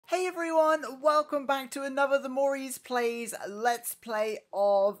welcome back to another The Mori's Plays Let's Play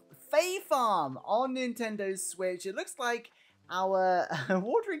of Fae Farm on Nintendo Switch. It looks like our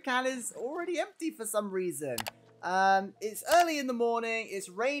watering can is already empty for some reason. It's early in the morning, it's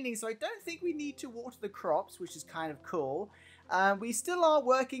raining, so I don't think we need to water the crops, which is kind of cool. We still are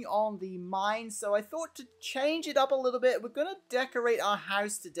working on the mine, so I thought to change it up a little bit. We're going to decorate our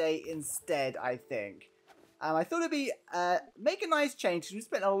house today instead, I think. I thought it'd be, make a nice change, because we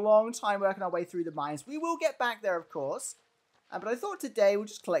spent a long time working our way through the mines. We will get back there, of course. But I thought today, we'll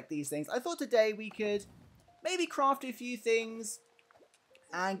just collect these things. I thought today we could maybe craft a few things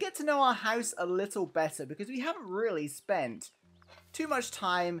and get to know our house a little better, because we haven't really spent too much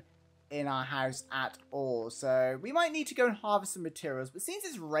time in our house at all. So we might need to go and harvest some materials. But since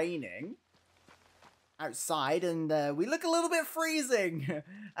it's raining outside and we look a little bit freezing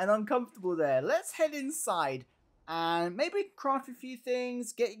and uncomfortable there, let's head inside and maybe craft a few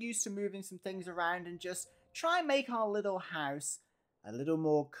things, get used to moving some things around, and just try and make our little house a little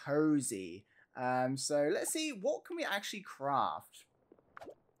more cozy. So let's see, what can we actually craft?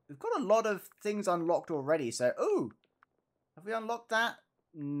 We've got a lot of things unlocked already, so oh, have we unlocked that?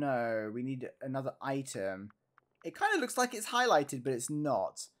 No, we need another item. It kind of looks like it's highlighted, but it's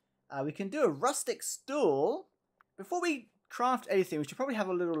not. We can do a rustic stool. Before we craft anything, we should probably have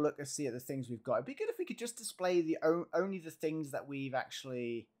a little look and see at the things we've got. It'd be good if we could just display the only the things that we've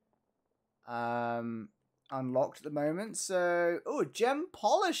actually unlocked at the moment. So, oh, gem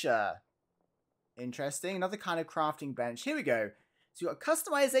polisher. Interesting. Another kind of crafting bench. Here we go. So you've got a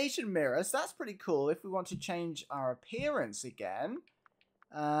customization mirror. So that's pretty cool if we want to change our appearance again.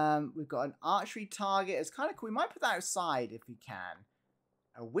 We've got an archery target. It's kind of cool. We might put that outside if we can.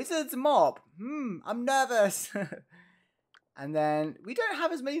 A wizard's mop. I'm nervous. And then we don't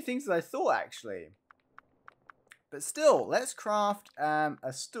have as many things as I thought, actually. But still, let's craft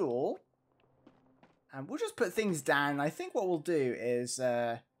a stool. And we'll just put things down. I think what we'll do is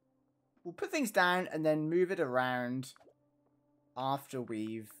we'll put things down and then move it around after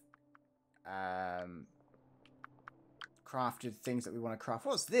we've crafted things that we want to craft.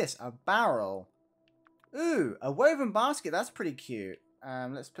 What's this? A barrel. Ooh, a woven basket. That's pretty cute.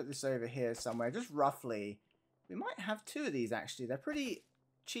 Let's put this over here somewhere, just roughly. We might have two of these, actually. They're pretty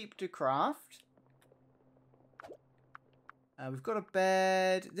cheap to craft. We've got a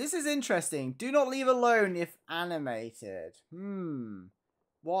bed. This is interesting. Do not leave alone if animated.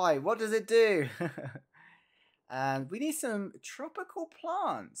 Why? What does it do? And we need some tropical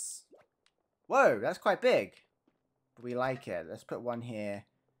plants. Whoa, that's quite big. But we like it. Let's put one here.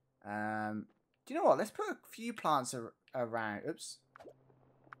 Do you know what? Let's put a few plants around. Oops.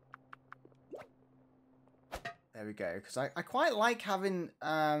 There we go. Because I quite like having...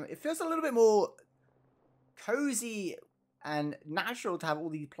 it feels a little bit more cozy and natural to have all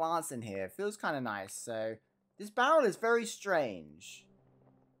these plants in here. It feels kind of nice. So this barrel is very strange.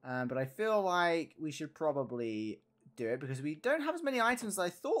 But I feel like we should probably do it because we don't have as many items as I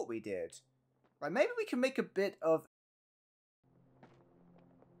thought we did. Right, maybe we can make a bit of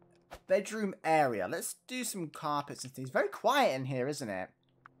bedroom area. Let's do some carpets and things. Very quiet in here, isn't it?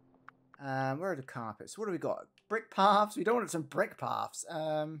 Where are the carpets? What do we got? Brick paths? We don't want some brick paths.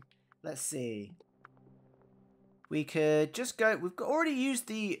 Let's see. We could just go... We've already used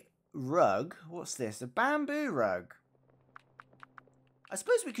the rug. What's this? A bamboo rug. I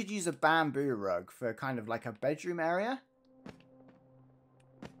suppose we could use a bamboo rug for kind of like a bedroom area.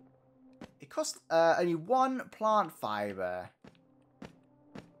 It costs only 1 plant fiber.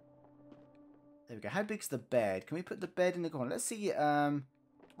 There we go. How big's the bed? Can we put the bed in the corner? Let's see.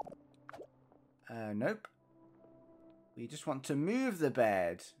 Nope. We just want to move the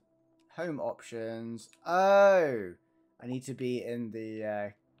bed. Home options. Oh, I need to be in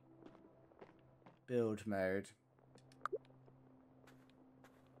the build mode.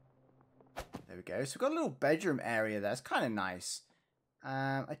 There we go. So we've got a little bedroom area there. It's kind of nice.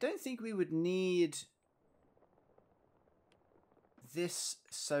 I don't think we would need this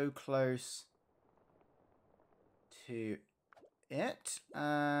so close to it.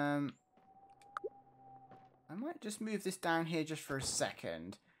 I might just move this down here just for a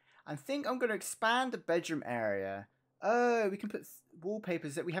second. I think I'm going to expand the bedroom area. Oh, we can put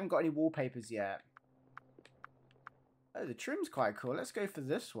wallpapers. We haven't got any wallpapers yet. Oh, the trim's quite cool. Let's go for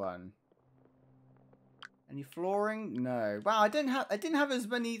this one. Any flooring? No. Wow, I didn't have as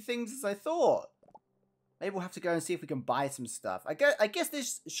many things as I thought. Maybe we'll have to go and see if we can buy some stuff. I guess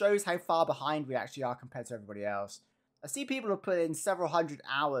this shows how far behind we actually are compared to everybody else. I see people have put in several hundred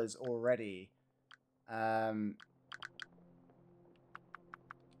hours already.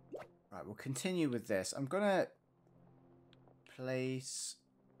 Right, we'll continue with this. I'm gonna place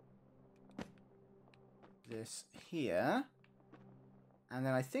this here. And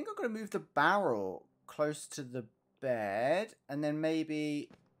then I think I'm going to move the barrel close to the bed. And then maybe...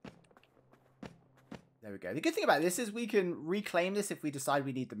 There we go. The good thing about this is we can reclaim this if we decide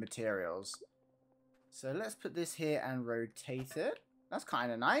we need the materials. So let's put this here and rotate it. That's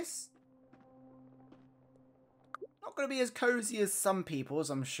kind of nice. Not going to be as cozy as some people's,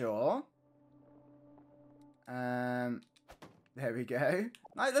 I'm sure. There we go.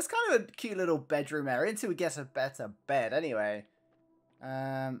 Right, that's kind of a cute little bedroom area until we get a better bed anyway.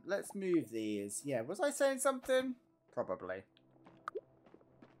 Let's move these. Yeah, was I saying something? Probably.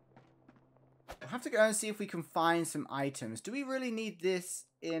 We'll have to go and see if we can find some items. Do we really need this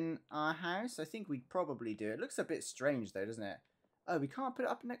in our house? I think we probably do. It looks a bit strange though, doesn't it? Oh, we can't put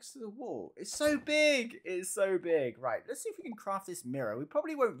it up next to the wall. It's so big. It's so big. Right, let's see if we can craft this mirror. We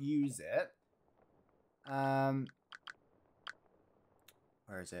probably won't use it. Where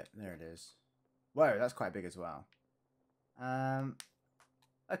is it? There it is. Whoa, that's quite big as well.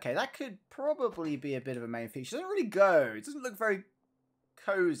 Okay, that could probably be a bit of a main feature. It doesn't really go. It doesn't look very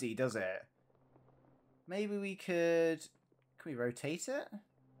cozy, does it? Maybe we could... Can we rotate it?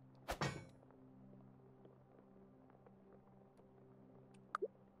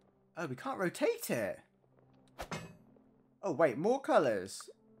 Oh, we can't rotate it. Oh, wait, more colours.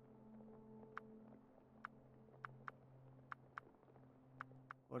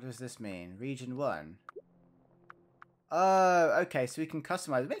 What does this mean? Region 1. Oh, okay, so we can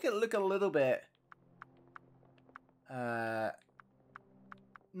customize. Make it look a little bit...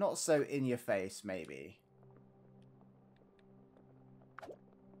 not so in your face, maybe.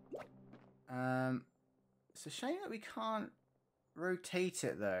 It's a shame that we can't rotate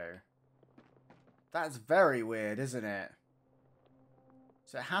it, though. That's very weird, isn't it?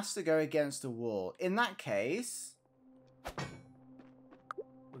 So it has to go against the wall. In that case...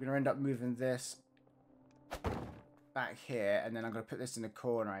 We're going to end up moving this back here, and then I'm going to put this in the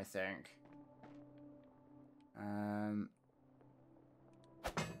corner, I think.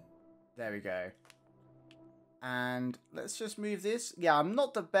 There we go. And let's just move this. Yeah, I'm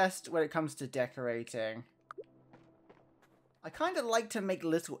not the best when it comes to decorating. I kind of like to make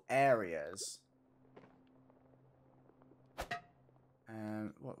little areas.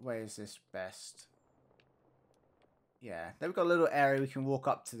 What way is this best? Yeah, then we've got a little area we can walk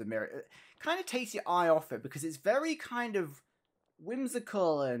up to the mirror. It kind of takes your eye off it because it's very kind of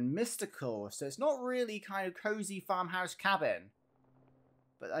whimsical and mystical. So it's not really kind of cozy farmhouse cabin.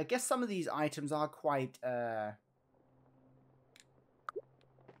 But I guess some of these items are quite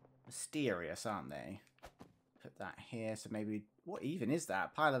mysterious, aren't they? Put that here. So maybe... What even is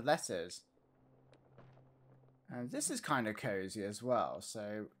that? Pile of letters. And this is kind of cozy as well.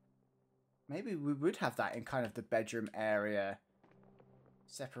 So... Maybe we would have that in kind of the bedroom area.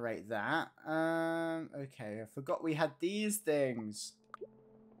 Separate that. Okay, I forgot we had these things. Do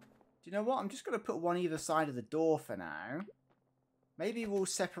you know what? I'm just going to put one either side of the door for now. Maybe we'll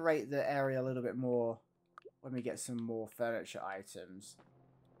separate the area a little bit more when we get some more furniture items.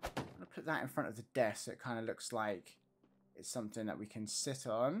 I'm going to put that in front of the desk so it kind of looks like it's something that we can sit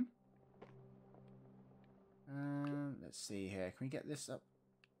on. Let's see here. Can we get this up?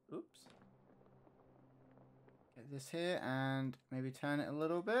 Oops. Get this here and maybe turn it a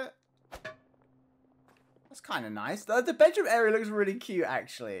little bit. That's kind of nice. The bedroom area looks really cute,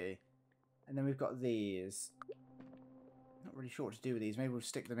 actually. And then we've got these. Not really sure what to do with these. Maybe we'll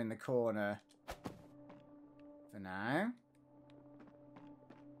stick them in the corner for now.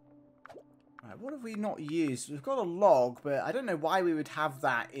 Right, what have we not used? We've got a log, but I don't know why we would have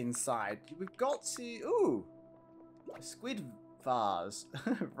that inside. We've got to... Ooh! A squid vase.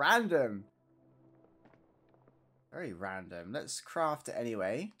 Random. Very random. Let's craft it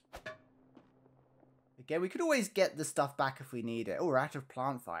anyway. Again, we could always get the stuff back if we need it. Oh, we're out of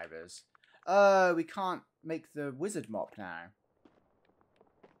plant fibers. We can't make the wizard mop now.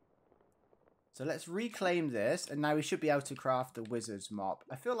 So let's reclaim this, and now we should be able to craft the wizard's mop.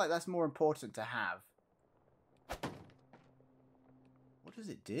 I feel like that's more important to have. What does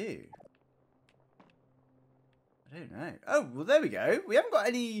it do? I don't know. Oh, well, there we go. We haven't got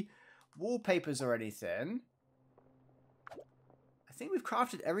any wallpapers or anything. I think we've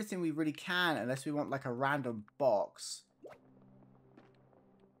crafted everything we really can, unless we want like a random box.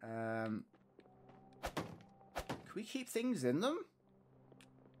 Can we keep things in them?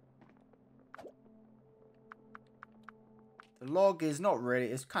 The log is not really...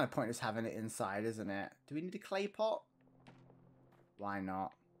 It's kind of pointless having it inside, isn't it? Do we need a clay pot? Why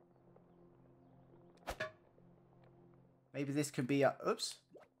not? Maybe this can be... Oops.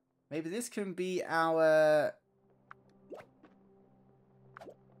 Maybe this can be our...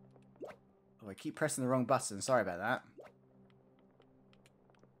 Oh, I keep pressing the wrong button. Sorry about that.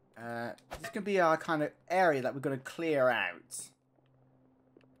 This is going to be our kind of area that we're going to clear out.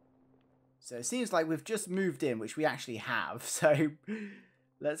 So it seems like we've just moved in, which we actually have. So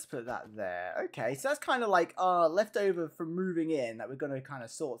let's put that there. Okay, so that's kind of like our leftover from moving in that we're going to kind of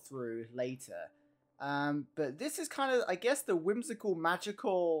sort through later. But this is kind of, I guess, the whimsical,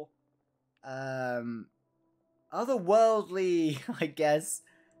 magical, otherworldly, I guess.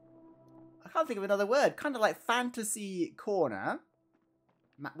 I can't think of another word. Kind of like fantasy corner,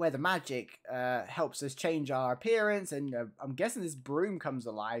 where the magic helps us change our appearance. And I'm guessing this broom comes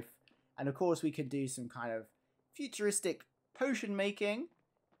alive. And of course, we can do some kind of futuristic potion making.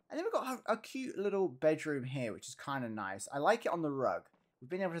 And then we've got a cute little bedroom here, which is kind of nice. I like it on the rug. We've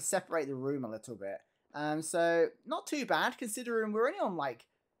been able to separate the room a little bit. So not too bad, considering we're only on like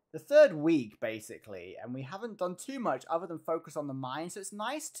the 3rd week, basically. And we haven't done too much other than focus on the mine. So it's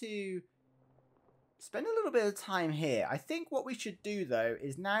nice to spend a little bit of time here. I think what we should do, though,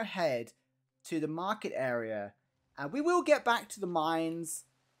 is now head to the market area. And we will get back to the mines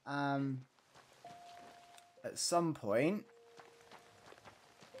at some point.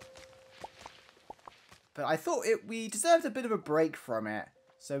 But I thought we deserved a bit of a break from it.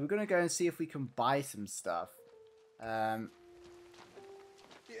 So we're going to go and see if we can buy some stuff. I'd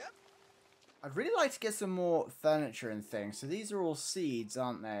really like to get some more furniture and things. So these are all seeds,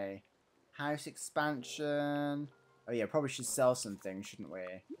 aren't they? House expansion. Oh yeah, probably should sell some things, shouldn't we?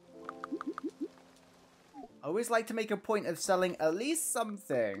 I always like to make a point of selling at least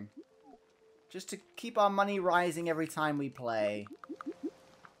something. Just to keep our money rising every time we play.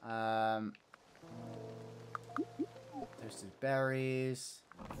 Toasted berries.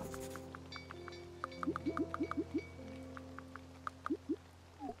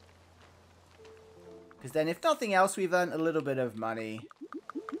 Because then, if nothing else, we've earned a little bit of money.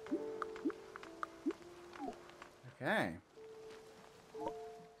 Okay.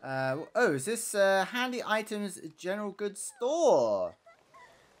 Oh, is this Handy Items General Goods Store?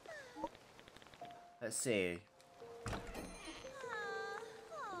 Let's see.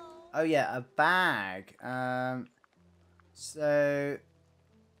 Oh yeah, a bag. So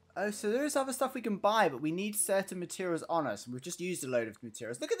there's other stuff we can buy, but we need certain materials on us, and we've just used a load of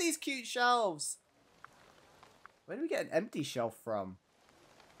materials. Look at these cute shelves. Where do we get an empty shelf from?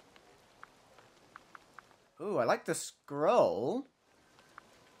 Ooh, I like the scroll.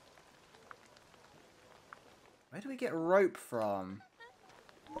 Where do we get rope from?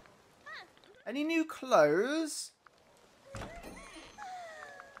 Any new clothes?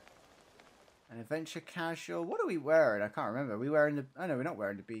 An adventure casual. What are we wearing? I can't remember. Are we wearing the... Oh no, we're not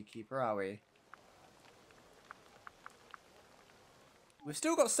wearing the beekeeper, are we? We've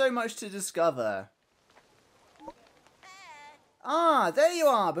still got so much to discover. Ah, there you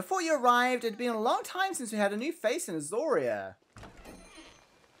are. Before you arrived, it had been a long time since we had a new face in Azoria.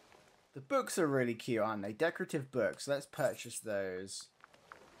 The books are really cute, aren't they? Decorative books. Let's purchase those.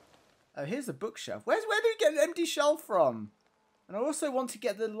 Oh, here's a bookshelf. Where do we get an empty shelf from? And I also want to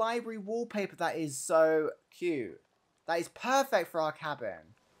get the library wallpaper. That is so cute. That is perfect for our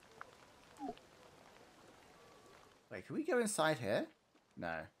cabin. Wait, can we go inside here?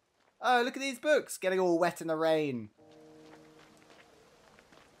 No. Oh, look at these books. Getting all wet in the rain.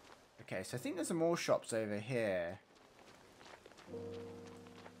 Okay, so I think there's some more shops over here.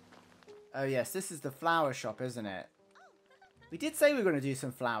 Oh yes, this is the flower shop, isn't it? We did say we were going to do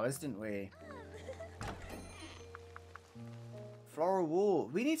some flowers, didn't we? Floral wool.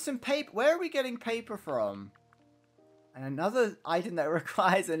 We need some paper. Where are we getting paper from? And another item that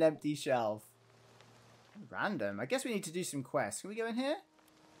requires an empty shelf. Random. I guess we need to do some quests. Can we go in here?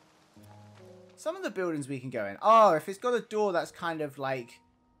 Some of the buildings we can go in. Oh, if it's got a door that's kind of like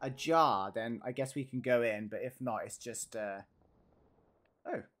ajar, then I guess we can go in. But if not, it's just... Oh,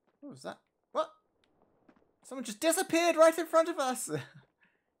 what was that? What? Someone just disappeared right in front of us.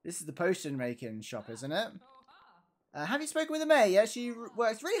 This is the potion making shop, isn't it? Have you spoken with the mayor? Yeah, she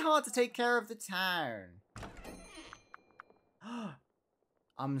works really hard to take care of the town.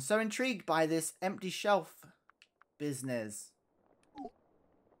 I'm so intrigued by this empty shelf business.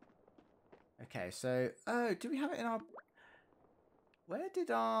 Okay, so... Oh, do we have it in our... Where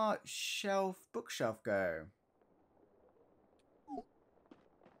did our bookshelf go?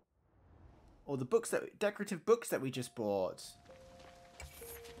 Or the decorative books that we just bought.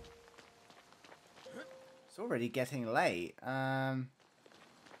 It's already getting late. There's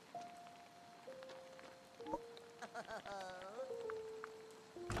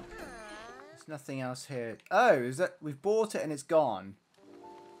nothing else here. Oh, is that we've bought it and it's gone?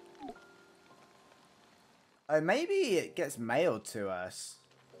 Oh, maybe it gets mailed to us.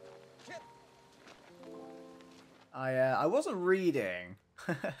 I wasn't reading.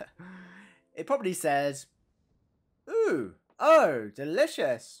 It probably says, ooh, oh,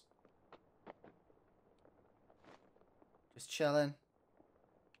 delicious. Just chilling.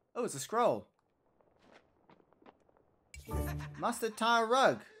 Oh, it's a scroll. Mustard tire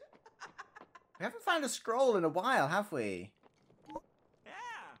rug. We haven't found a scroll in a while, have we? Yeah.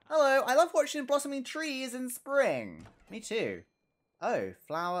 Hello, I love watching blossoming trees in spring. Me too. Oh,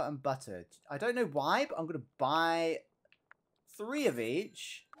 flour and butter. I don't know why, but I'm going to buy 3 of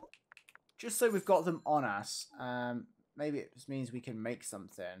each. Just so we've got them on us. Maybe it just means we can make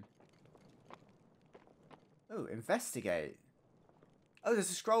something. Oh, investigate. Oh,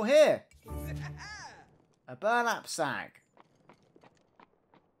 there's a scroll here. A burlap sack.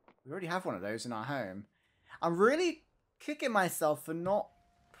 We already have one of those in our home. I'm really kicking myself for not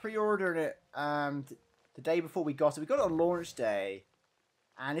pre-ordering it the day before we got it. We got it on launch day.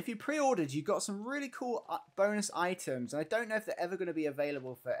 And if you pre-ordered, you got some really cool bonus items. And I don't know if they're ever going to be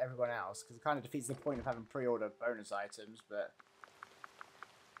available for everyone else, because it kind of defeats the point of having pre-ordered bonus items. But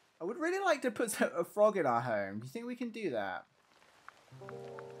I would really like to put a frog in our home. Do you think we can do that?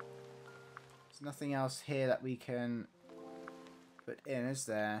 There's nothing else here that we can put in, is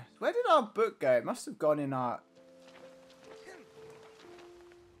there? Where did our book go? It must have gone in our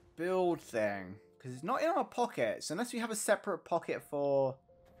build thing. Because it's not in our pockets. Unless we have a separate pocket for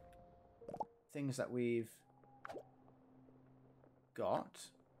things that we've got.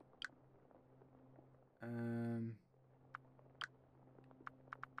 Ooh,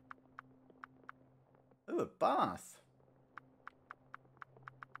 a bath.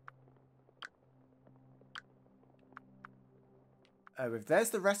 Oh, if there's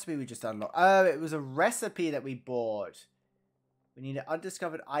the recipe we just unlocked. Oh, it was a recipe that we bought. We need an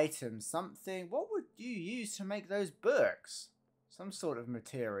undiscovered item. Something. What would you use to make those books? Some sort of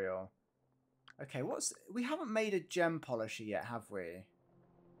material. Okay, what's... We haven't made a gem polisher yet, have we?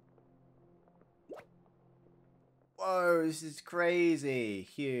 Whoa, this is crazy.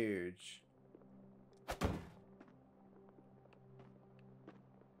 Huge.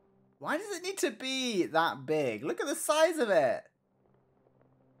 Why does it need to be that big? Look at the size of it.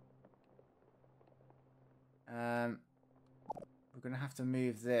 We're going to have to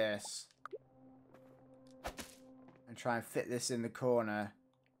move this. And try and fit this in the corner,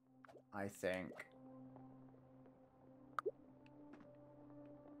 I think.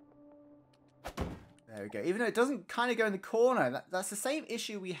 There we go. Even though it doesn't kind of go in the corner, that's the same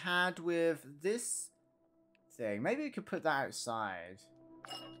issue we had with this thing. Maybe we could put that outside.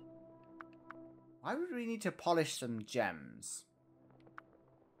 Why would we need to polish some gems?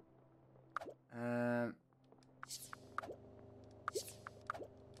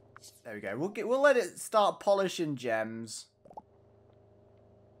 There we go. We'll let it start polishing gems.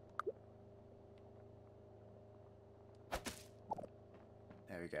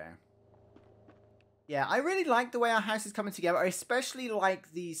 There we go. Yeah, I really like the way our house is coming together. I especially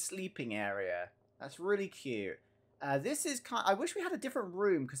like the sleeping area. That's really cute. This is kind. I wish we had a different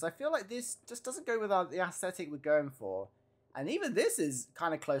room because I feel like this just doesn't go with the aesthetic we're going for. And even this is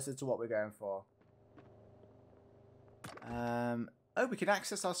kind of closer to what we're going for. Oh, we can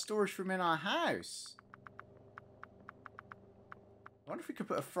access our storage room in our house. I wonder if we could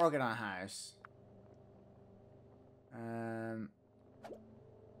put a frog in our house.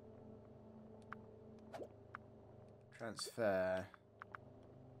 Transfer.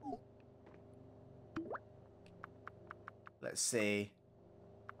 Let's see.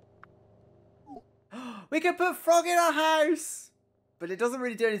 We can put frog in our house! But it doesn't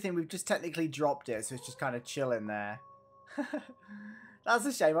really do anything. We've just technically dropped it, so it's just kind of chilling there. That's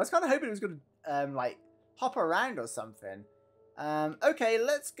a shame. I was kind of hoping it was going to, like, hop around or something. Okay,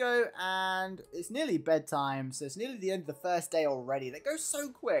 let's go, and it's nearly bedtime, so it's nearly the end of the first day already. That goes so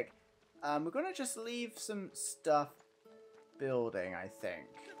quick. We're going to just leave some stuff building, I think.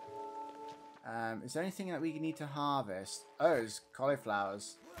 Is there anything that we need to harvest? Oh, it's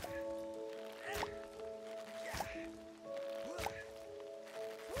cauliflowers.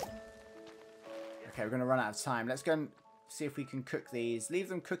 Okay, we're going to run out of time. Let's go and see if we can cook these. Leave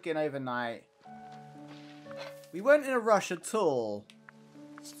them cooking overnight. We weren't in a rush at all.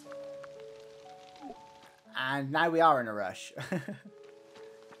 And now we are in a rush.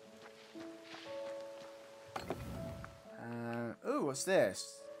 Ooh, what's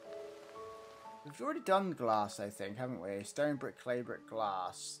this? We've already done glass, I think, haven't we? Stone, brick, clay, brick,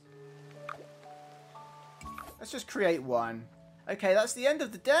 glass. Let's just create one. Okay, that's the end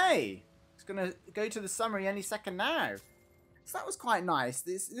of the day. It's going to go to the summary any second now. So that was quite nice.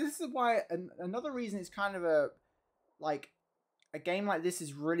 This is why, another reason it's kind of a, like, a game like this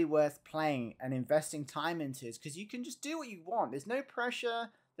is really worth playing and investing time into, is because you can just do what you want. There's no pressure.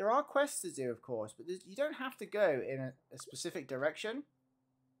 There are quests to do, of course, but you don't have to go in a specific direction.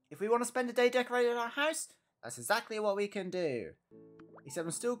 If we want to spend a day decorating our house, that's exactly what we can do. Except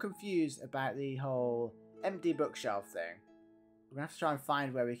I'm still confused about the whole empty bookshelf thing. We're going to have to try and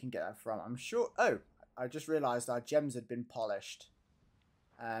find where we can get that from. I'm sure... Oh, I just realised our gems had been polished.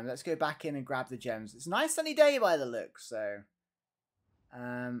 Let's go back in and grab the gems. It's a nice sunny day by the looks, so...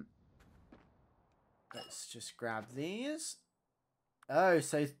 let's just grab these. Oh,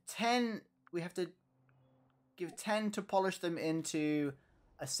 so 10... We have to give 10 to polish them into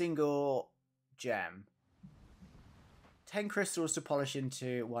a single gem. 10 crystals to polish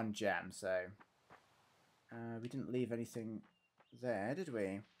into 1 gem, so... we didn't leave anything there, did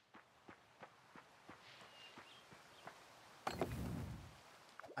we?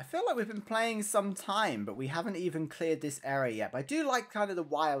 I feel like we've been playing some time, but we haven't even cleared this area yet. But I do like kind of the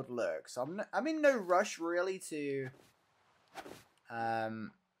wild look, so I'm in no rush really to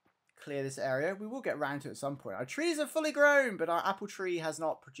clear this area. We will get around to it at some point. Our trees are fully grown, but our apple tree has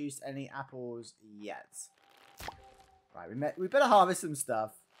not produced any apples yet. Right, we better harvest some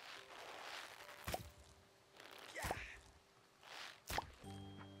stuff.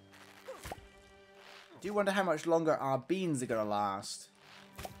 I do wonder how much longer our beans are going to last.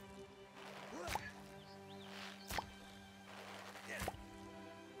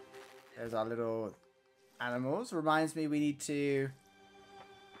 There's our little animals. Reminds me we need to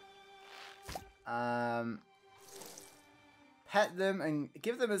pet them and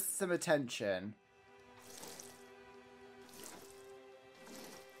give them some attention.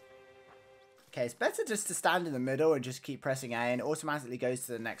 Okay, it's better just to stand in the middle and just keep pressing A, and it automatically goes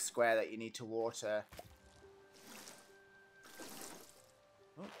to the next square that you need to water.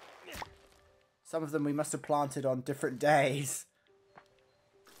 Oh. Some of them we must have planted on different days.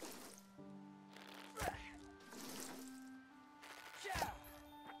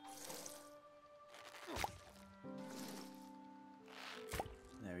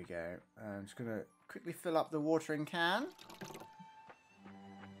 There we go. I'm just going to quickly fill up the watering can.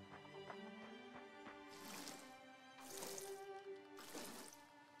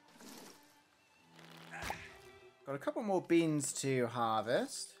 Got a couple more beans to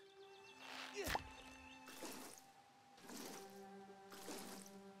harvest.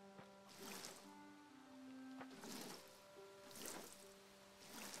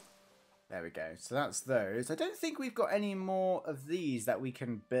 There we go. So that's those. I don't think we've got any more of these that we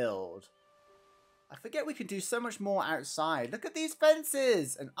can build. I forget we can do so much more outside. Look at these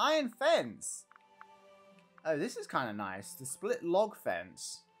fences! An iron fence! Oh, this is kind of nice. The split log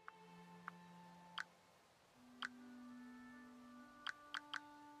fence.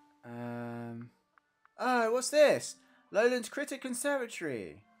 Oh, what's this? Lowlands Critter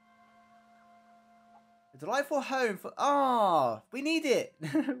Conservatory. A delightful home for... Oh, we need it.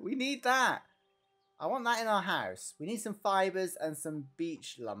 We need that. I want that in our house. We need some fibers and some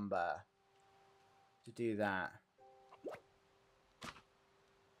beech lumber to do that.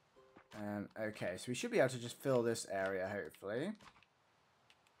 Okay, so we should be able to just fill this area, hopefully.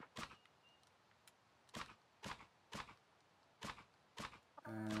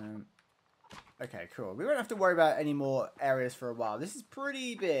 Okay, cool. We won't have to worry about any more areas for a while. This is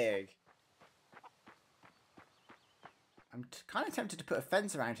pretty big. I'm kind of tempted to put a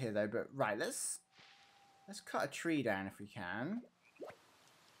fence around here, though. But right, let's cut a tree down if we can.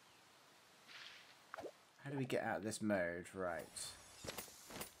 How do we get out of this mode? Right.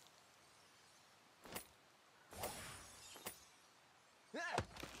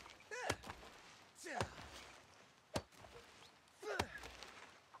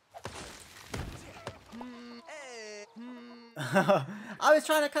 I was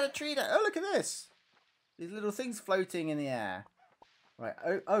trying to cut a tree down. Oh, look at this. These little things floating in the air. Right.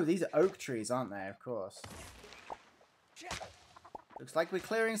 Oh, these are oak trees, aren't they? Of course. Looks like we're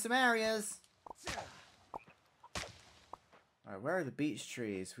clearing some areas. Right, where are the beech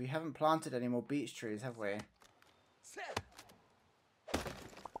trees? We haven't planted any more beech trees, have we?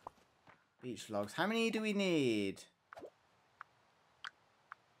 Beech logs. How many do we need?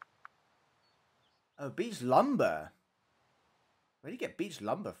 Oh, beech lumber. Where do you get beech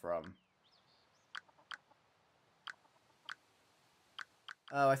lumber from?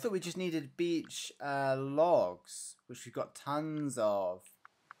 Oh, I thought we just needed beech logs, which we've got tons of.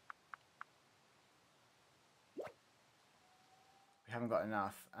 We haven't got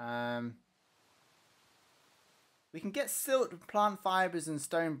enough. We can get silt, plant fibers, and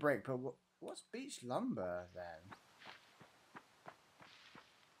stone brick, but what's beech lumber then?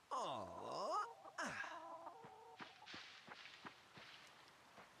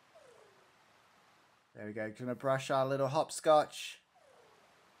 There we go. Gonna brush our little hopscotch.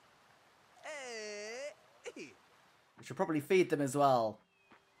 We should probably feed them as well.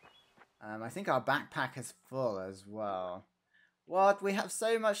 I think our backpack is full as well. What? We have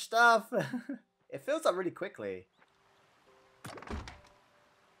so much stuff! It fills up really quickly.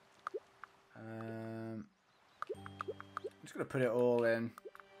 I'm just gonna put it all in.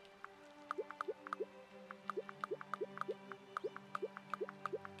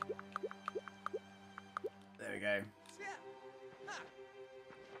 There we go.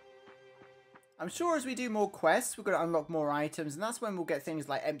 I'm sure as we do more quests, we're going to unlock more items, and that's when we'll get things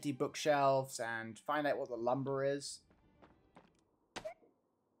like empty bookshelves and find out what the lumber is.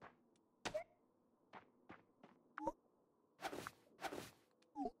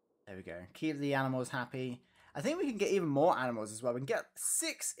 There we go. Keep the animals happy. I think we can get even more animals as well. We can get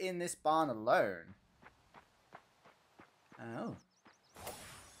 6 in this barn alone. Oh.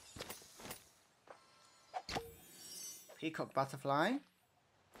 Peacock butterfly.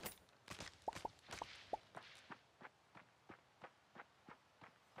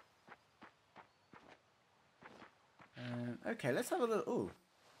 Okay, let's have a little... Ooh.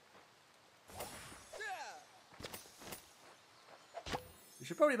 We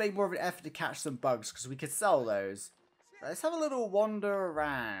should probably make more of an effort to catch some bugs, because we could sell those. Let's have a little wander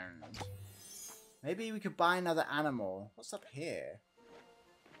around. Maybe we could buy another animal. What's up here?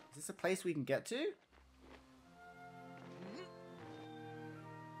 Is this a place we can get to?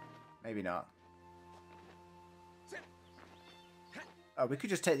 Maybe not. Oh, we could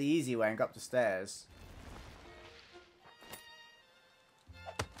just take the easy way and go up the stairs.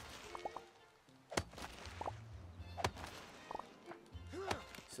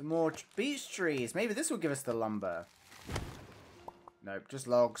 Some more beech trees. Maybe this will give us the lumber. Nope, just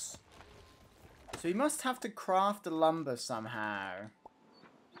logs. So we must have to craft the lumber somehow.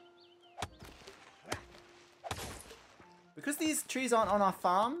 Because these trees aren't on our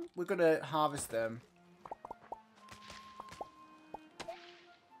farm, we're going to harvest them.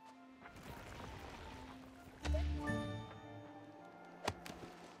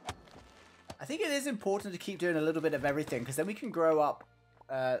 I think it is important to keep doing a little bit of everything, because then we can grow up.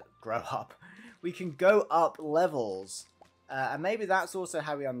 We can go up levels. And maybe that's also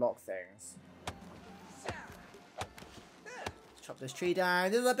how we unlock things. Let's chop this tree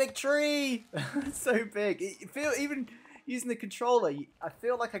down. This is a big tree! It's so big. Even using the controller, I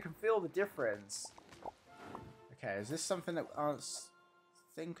feel like I can feel the difference. Okay, is this something that our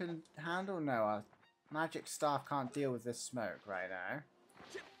thing can handle? No, our magic staff can't deal with this smoke right now.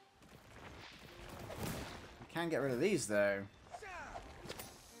 We can get rid of these though.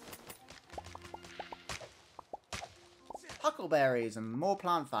 Huckleberries and more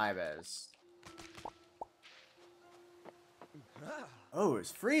plant fibers. Oh,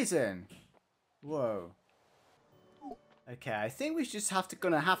 it's freezing. Whoa. Okay, I think we just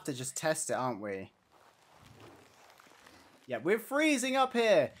gonna have to just test it, aren't we? Yeah, we're freezing up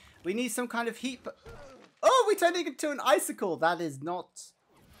here. We need some kind of heat. Oh, we turned it into an icicle. That is not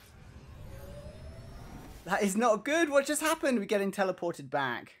good. What just happened? We're getting teleported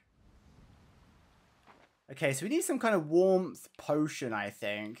back. Okay, so we need some kind of warmth potion, I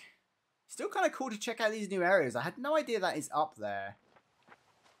think. Still kind of cool to check out these new areas. I had no idea that is up there.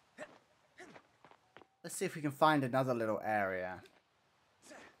 Let's see if we can find another little area.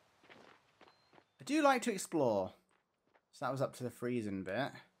 I do like to explore. So that was up to the freezing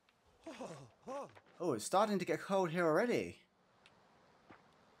bit. Oh, it's starting to get cold here already.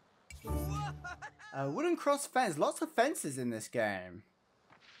 Wooden cross fence. Lots of fences in this game.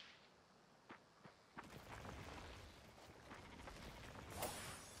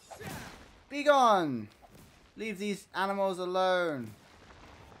 Be gone! Leave these animals alone.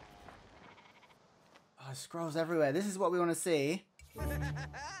 Oh, scrolls everywhere. This is what we want to see.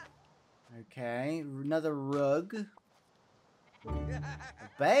 Okay, another rug. A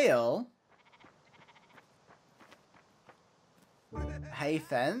bale. Hay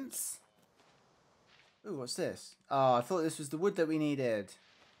fence. Ooh, what's this? Oh, I thought this was the wood that we needed.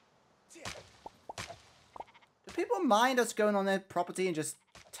 Do people mind us going on their property and just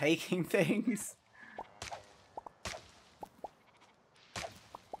taking things?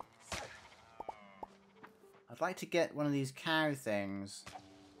 I'd like to get one of these cow things.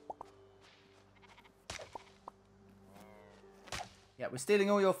 Yeah, we're stealing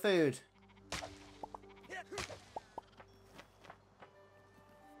all your food.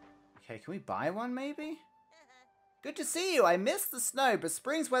 Okay, can we buy one maybe? Good to see you. I missed the snow, but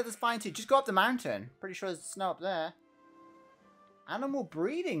spring's weather's fine too. Just go up the mountain. Pretty sure there's snow up there. Animal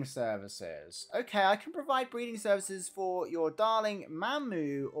breeding services. Okay, I can provide breeding services for your darling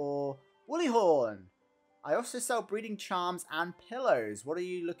Mamu or Woollyhorn. I also sell breeding charms and pillows. What are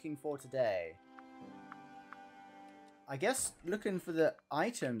you looking for today? I guess looking for the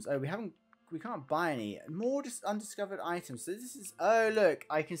items. Oh, we can't buy any. More just undiscovered items. So this is, oh look,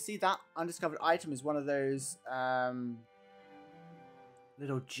 I can see that undiscovered item is one of those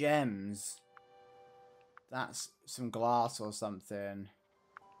little gems. That's some glass or something.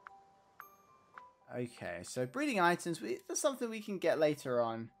 Okay, so breeding items, that's something we can get later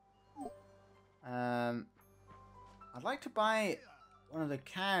on. I'd like to buy one of the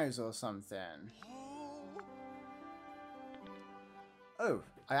cows or something. Oh,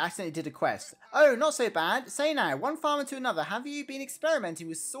 I accidentally did a quest. Oh, not so bad. Say now, one farmer to another, have you been experimenting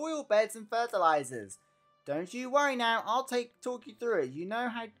with soil beds and fertilizers? Don't you worry now, I'll talk you through it. You know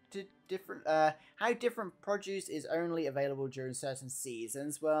how different produce is only available during certain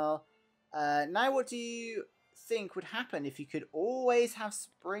seasons. Well, now what do you think would happen if you could always have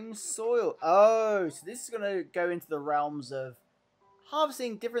spring soil? Oh, so this is going to go into the realms of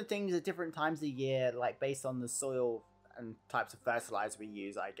harvesting different things at different times of the year, like based on the soil and types of fertilizer we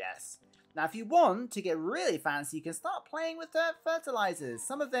use, I guess. Now, if you want to get really fancy, you can start playing with fertilizers.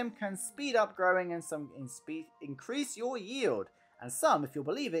 Some of them can speed up growing and some increase your yield. And some, if you'll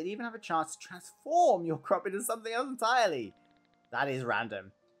believe it, even have a chance to transform your crop into something else entirely. That is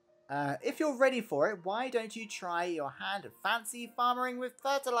random. If you're ready for it, why don't you try your hand at fancy farming with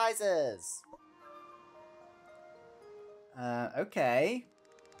fertilizers? Okay.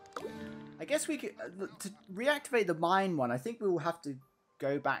 I guess we could, to reactivate the mine one, I think we will have to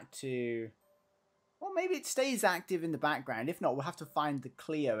go back to, well, maybe it stays active in the background. If not, we'll have to find the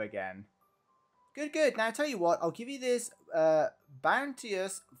Clio again. Good, good. Now, I tell you what, I'll give you this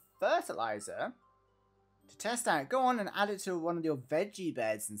bounteous fertilizer to test out. Go on and add it to one of your veggie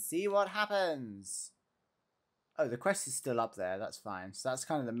beds and see what happens. Oh, the quest is still up there. That's fine. So that's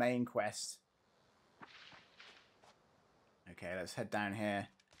kind of the main quest. Okay, let's head down here.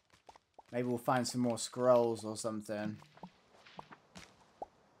 Maybe we'll find some more scrolls or something.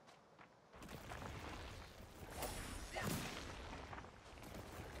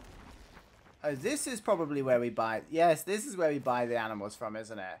 Oh, this is probably where we buy... Yes, this is where we buy the animals from,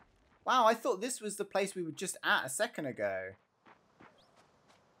 isn't it? Wow, I thought this was the place we were just at a second ago.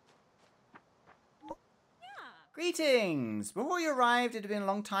 Yeah. Greetings! Before you arrived, it had been a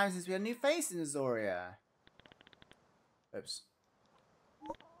long time since we had a new face in Azoria. Oops.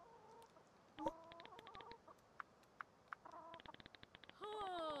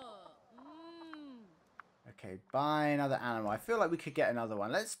 Okay, buy another animal. I feel like we could get another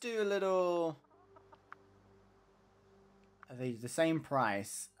one. Let's do a little... Are they the same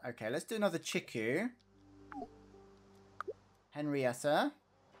price? Okay, let's do another Chiku. Henrietta.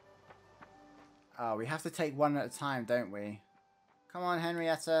 Oh, we have to take one at a time, don't we? Come on,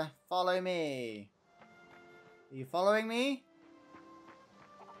 Henrietta. Follow me. Are you following me?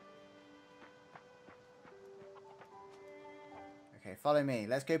 Okay, follow me.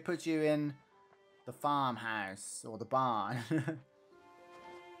 Let's go put you in the farmhouse or the barn.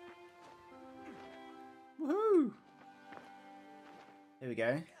 Woohoo! Here we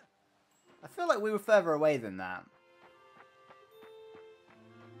go. I feel like we were further away than that.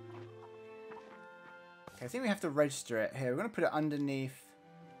 Okay, I think we have to register it here. We're going to put it underneath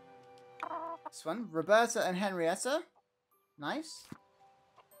this one. Roberta and Henrietta. Nice.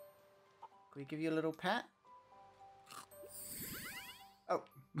 Can we give you a little pet? Oh,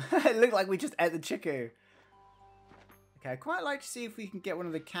 it looked like we just ate the Chiku. Okay, I'd quite like to see if we can get one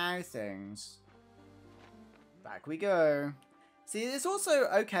of the cow things. Back we go. See, it's also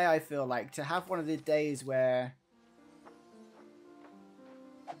okay, I feel like, to have one of the days where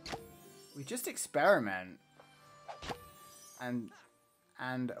we just experiment.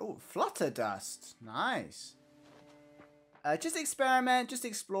 And oh, flutter dust. Nice. Just experiment, just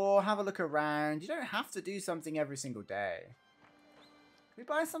explore, have a look around. You don't have to do something every single day. Can we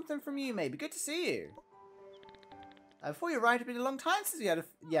buy something from you, maybe? Good to see you. Before you arrived, it's been a long time since we had a...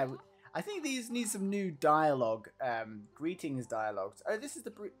 Yeah, I think these need some new dialogue. Greetings dialogues. Oh, this is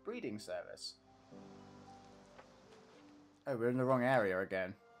the breeding service. Oh, we're in the wrong area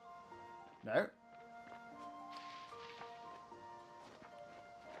again. No.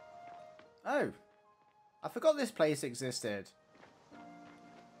 Oh. I forgot this place existed.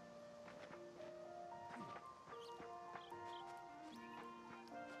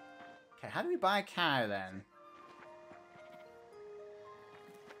 Okay, how do we buy a cow then?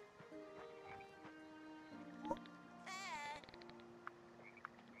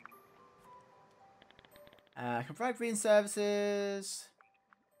 I can provide breeding services.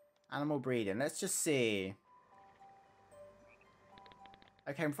 Animal breeding. Let's just see.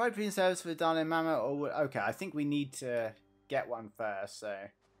 Okay, provide cleaning service for the Darling Mammoth. Or okay, I think we need to get one first, so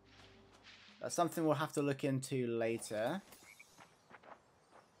that's something we'll have to look into later.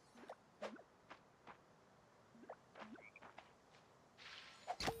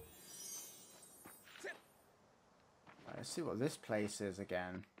 Right, let's see what this place is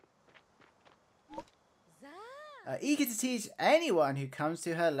again. Eager to teach anyone who comes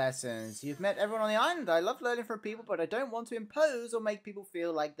to her lessons. You've met everyone on the island. I love learning from people, but I don't want to impose or make people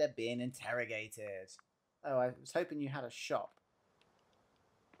feel like they're being interrogated. Oh, I was hoping you had a shop.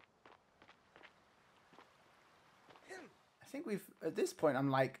 I think we've, at this point, I'm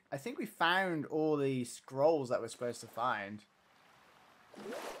like, I think we found all the scrolls that we're supposed to find.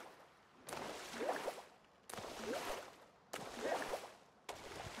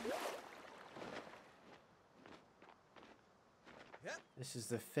 This is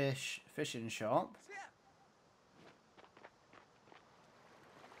the fishing shop.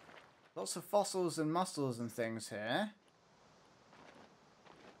 Lots of fossils and mussels and things here.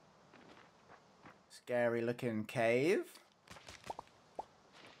 Scary looking cave.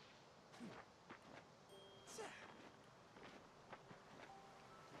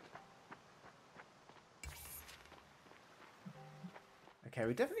 Okay,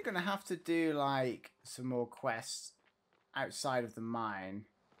 we're definitely going to have to do like some more quests outside of the mine.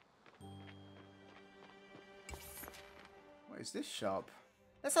 What is this shop?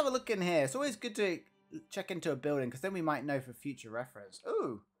 Let's have a look in here. It's always good to check into a building because then we might know for future reference.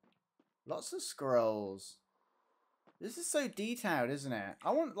 Ooh, lots of scrolls. This is so detailed, isn't it?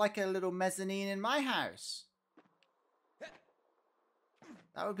 I want like a little mezzanine in my house.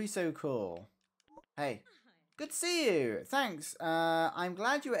 That would be so cool. Hey, good to see you. Thanks. I'm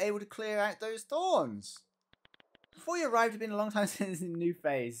glad you were able to clear out those thorns. Before you arrived, it's been a long time since a new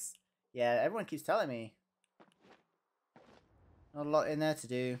phase. Yeah, everyone keeps telling me. Not a lot in there to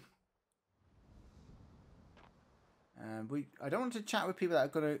do. I don't want to chat with people that are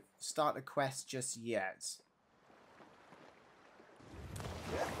going to start a quest just yet.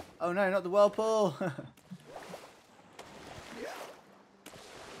 Oh no, not the whirlpool!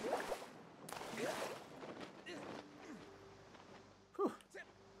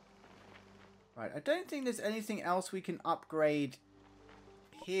 Right, I don't think there's anything else we can upgrade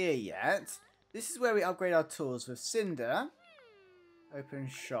here yet. This is where we upgrade our tools with Cinder. Open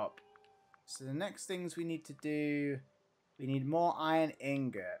shop. So the next things we need to do, we need more iron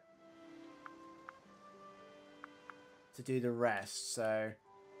ingot to do the rest. So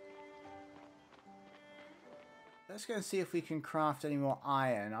let's go and see if we can craft any more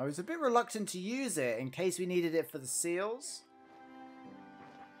iron. I was a bit reluctant to use it in case we needed it for the seals.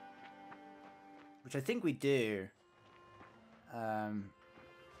 Which I think we do. But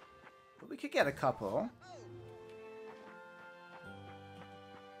we could get a couple.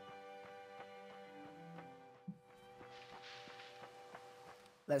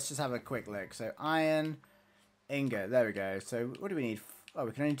 Let's just have a quick look. So iron, ingot, there we go. So what do we need? Oh,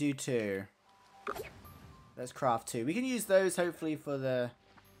 we can only do 2. Let's craft 2. We can use those hopefully for the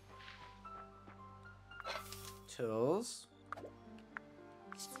tools.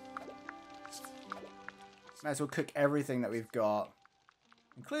 Might as well cook everything that we've got,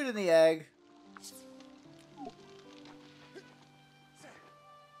 including the egg.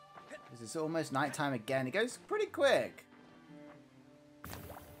 This is almost nighttime again. It goes pretty quick.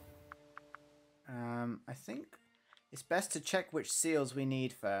 I think it's best to check which seals we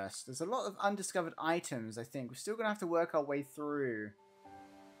need first. There's a lot of undiscovered items, I think. We're still going to have to work our way through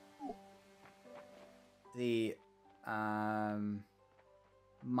the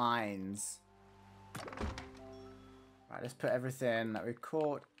mines. Right, let's put everything that we've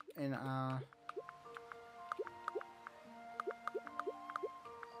caught in our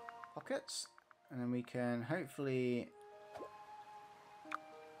pockets. And then we can hopefully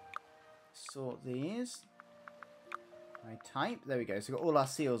sort these by type. There we go. So all our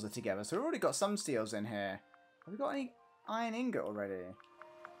seals are together. So we've already got some seals in here. Have we got any iron ingot already?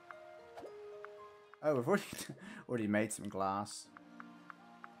 Oh, we've already made some glass.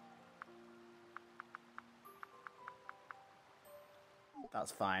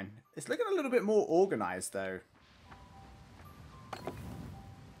 That's fine. It's looking a little bit more organized though.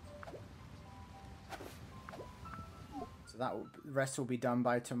 So the rest will be done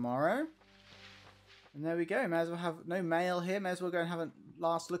by tomorrow. And there we go. May as well have no mail here. May as well go and have a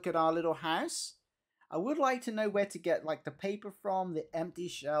last look at our little house. I would like to know where to get like the paper from, the empty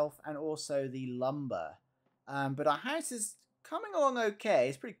shelf, and also the lumber. But our house is coming along okay.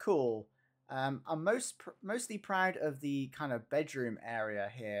 It's pretty cool. I'm mostly proud of the kind of bedroom area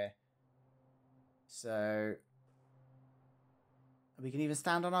here. So We can even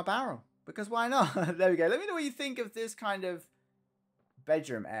stand on our barrel, because why not? There we go. Let me know what you think of this kind of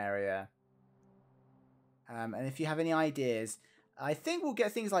bedroom area. And if you have any ideas, I think we'll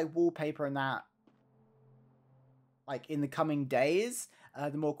get things like wallpaper and that like in the coming days.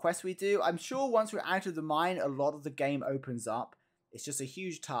 The more quests we do, I'm sure once we're out of the mine, a lot of the game opens up. It's just a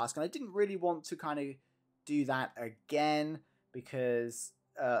huge task, and I didn't really want to kind of do that again because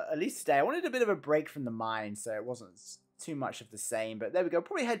at least today I wanted a bit of a break from the mine, so it wasn't too much of the same. But there we go.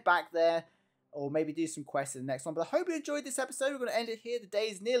 Probably head back there, or maybe do some quests in the next one. But I hope you enjoyed this episode. We're going to end it here. The day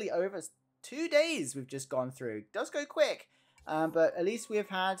is nearly over. It's 2 days we've just gone through. It does go quick, but at least we've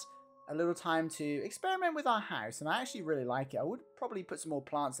had a little time to experiment with our house, and I actually really like it. I would probably put some more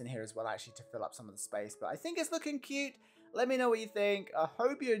plants in here as well, actually, to fill up some of the space, but I think it's looking cute. Let me know what you think. I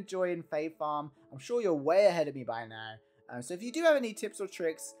hope you're enjoying Fae Farm. I'm sure you're way ahead of me by now. So if you do have any tips or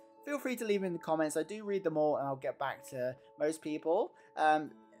tricks, feel free to leave them in the comments. I do read them all, and I'll get back to most people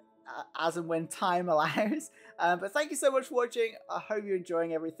as and when time allows. But thank you so much for watching. I hope you're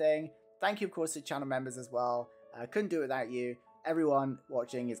enjoying everything. Thank you, of course, to channel members as well. I couldn't do it without you. Everyone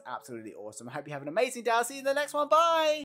watching is absolutely awesome. I hope you have an amazing day. I'll see you in the next one. Bye!